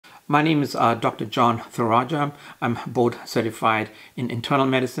My name is Dr. John Tharaja. I'm board certified in internal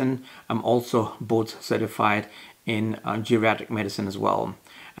medicine. I'm also board certified in geriatric medicine as well.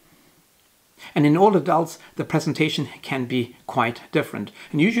 And in older adults, the presentation can be quite different.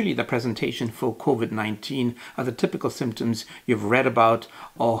 And usually the presentation for COVID-19 are the typical symptoms you've read about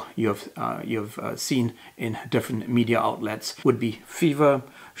or you've seen in different media outlets. Would be fever,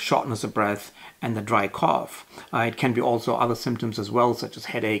 shortness of breath, and the dry cough. It can be also other symptoms as well, such as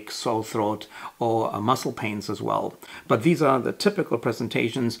headache, sore throat, or muscle pains as well. But these are the typical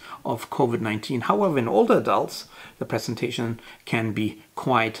presentations of COVID-19. However, in older adults, the presentation can be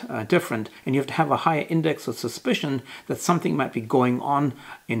quite different, and you have to have a higher index of suspicion that something might be going on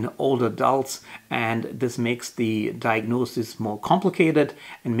in older adults, and this makes the diagnosis more complicated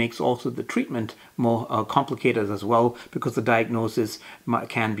and makes also the treatment more complicated as well, because the diagnosis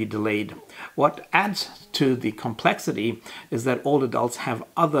can be delayed. What adds to the complexity is that older adults have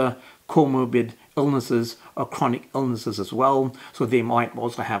other comorbid illnesses or chronic illnesses as well. So they might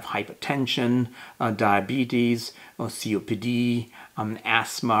also have hypertension, diabetes, or COPD,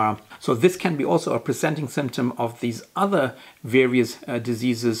 asthma. So this can be also a presenting symptom of these other various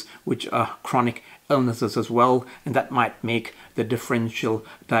diseases, which are chronic illnesses as well, and that might make the differential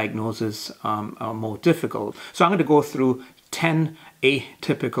diagnosis more difficult. So I'm going to go through 10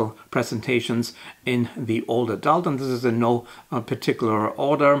 atypical presentations in the older adult, and this is in no particular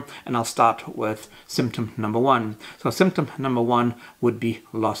order, and I'll start with symptom number 1. So symptom number 1 would be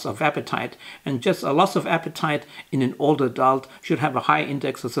loss of appetite, and just a loss of appetite in an older adult should have a high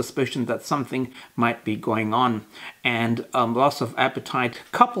index of suspicion that something might be going on. And loss of appetite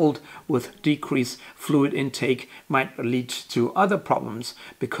coupled with decreased fluid intake might lead to other problems,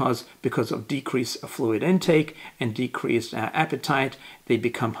 because of decreased fluid intake and decreased appetite, they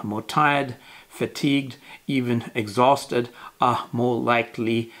become more tired, fatigued, even exhausted, are more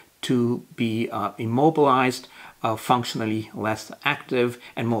likely to be immobilized, functionally less active,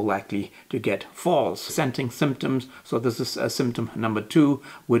 and more likely to get falls. Presenting symptoms, so this is symptom number 2,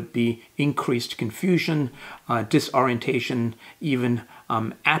 would be increased confusion, disorientation, even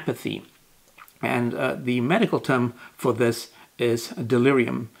apathy. And the medical term for this is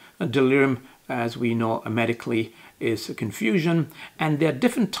delirium. Delirium, as we know medically, is confusion, and there are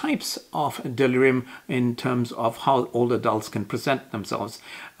different types of delirium in terms of how older adults can present themselves.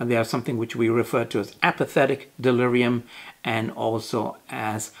 There are something which we refer to as apathetic delirium and also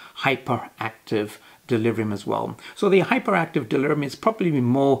as hyperactive delirium as well. So the hyperactive delirium is probably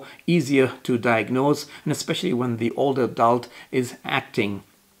more easier to diagnose, and especially when the older adult is acting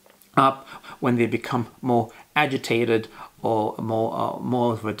up, when they become more agitated or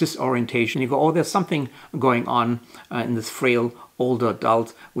more of a disorientation. You go, oh, there's something going on in this frail older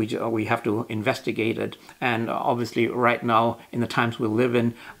adult. We have to investigate it. And obviously right now, in the times we live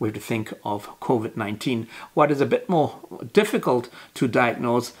in, we have to think of COVID-19. What is a bit more difficult to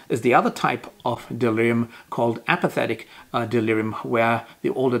diagnose is the other type of delirium called apathetic delirium, where the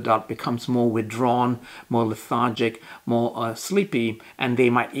older adult becomes more withdrawn, more lethargic, more sleepy, and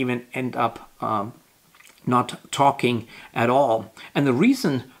they might even end up not talking at all. And the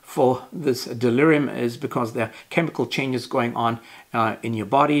reason for this delirium is because there are chemical changes going on in your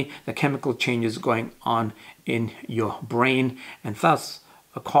body, the chemical changes going on in your brain, and thus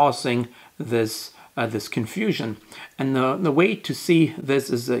causing this this confusion. And the way to see this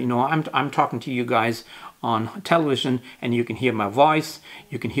is, I'm talking to you guys on television, and you can hear my voice,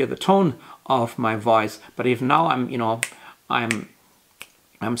 you can hear the tone of my voice. But if now I'm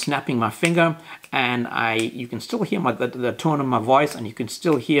snapping my finger, and you can still hear the tone of my voice, and you can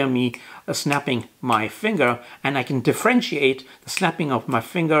still hear me snapping my finger, and I can differentiate the snapping of my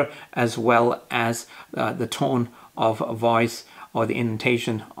finger as well as the tone of a voice or the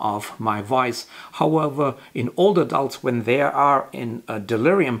intonation of my voice. However, in older adults, when they are in a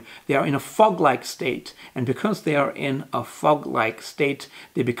delirium, they are in a fog-like state, and because they are in a fog-like state,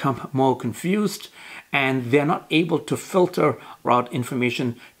 they become more confused, and they're not able to filter out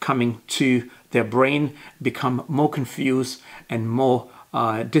information coming to their brain, become more confused and more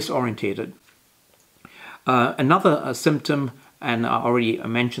disorientated. Another symptom, and I already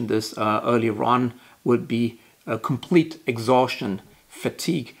mentioned this earlier on, would be complete exhaustion,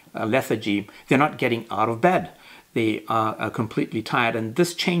 fatigue, lethargy. They're not getting out of bed. They are completely tired, and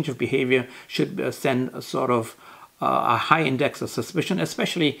this change of behavior should send a sort of a high index of suspicion,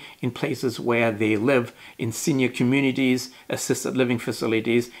 especially in places where they live, in senior communities, assisted living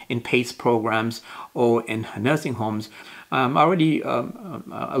facilities, in PACE programs, or in nursing homes. I already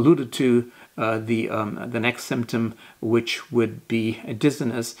alluded to the next symptom, which would be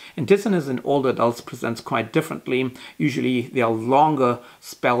dizziness. And dizziness in older adults presents quite differently. Usually there are longer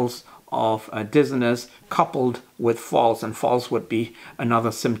spells of dizziness coupled with falls, and falls would be another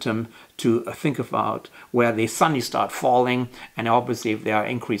symptom to think about, where they suddenly start falling, and obviously if there are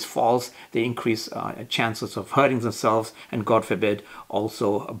increased falls, they increase chances of hurting themselves and, God forbid,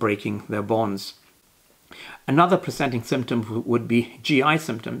 also breaking their bones. Another presenting symptom would be GI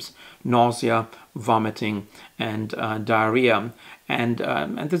symptoms: nausea, vomiting, and diarrhea. And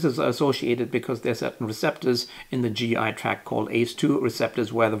this is associated because there are certain receptors in the GI tract called ACE2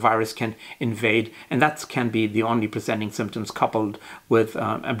 receptors where the virus can invade, and that can be the only presenting symptoms, coupled with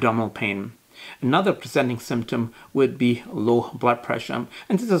abdominal pain. Another presenting symptom would be low blood pressure,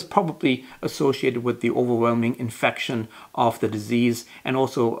 and this is probably associated with the overwhelming infection of the disease, and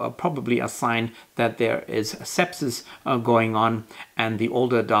also probably a sign that there is sepsis going on, and the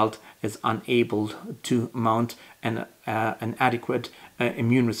older adult is unable to mount an adequate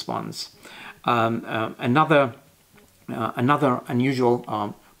immune response. Another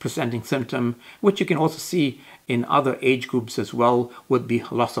unusual presenting symptom, which you can also see in other age groups as well, would be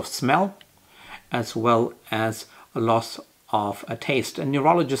loss of smell, as well as a loss of a taste. And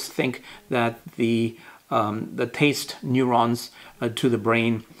neurologists think that the taste neurons to the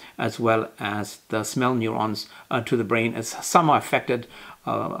brain, as well as the smell neurons to the brain, is somehow affected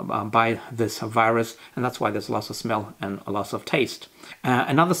by this virus, and that's why there's loss of smell and a loss of taste.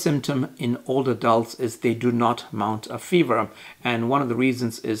 Another symptom in older adults is they do not mount a fever, and one of the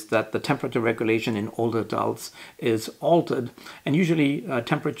reasons is that the temperature regulation in older adults is altered, and usually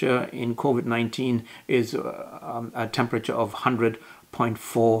temperature in COVID-19 is a temperature of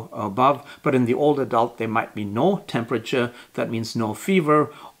 100.4 above, but in the older adult there might be no temperature. That means no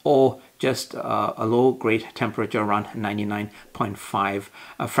fever, or just a low-grade temperature around 99.5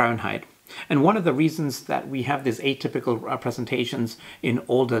 Fahrenheit. And one of the reasons that we have these atypical presentations in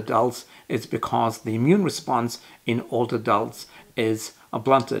older adults is because the immune response in older adults is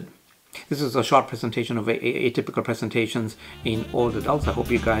blunted. This is a short presentation of atypical presentations in older adults. I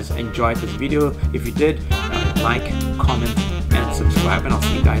hope you guys enjoyed this video. If you did, like, comment, and subscribe, and I'll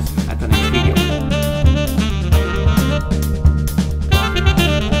see you guys at the next video.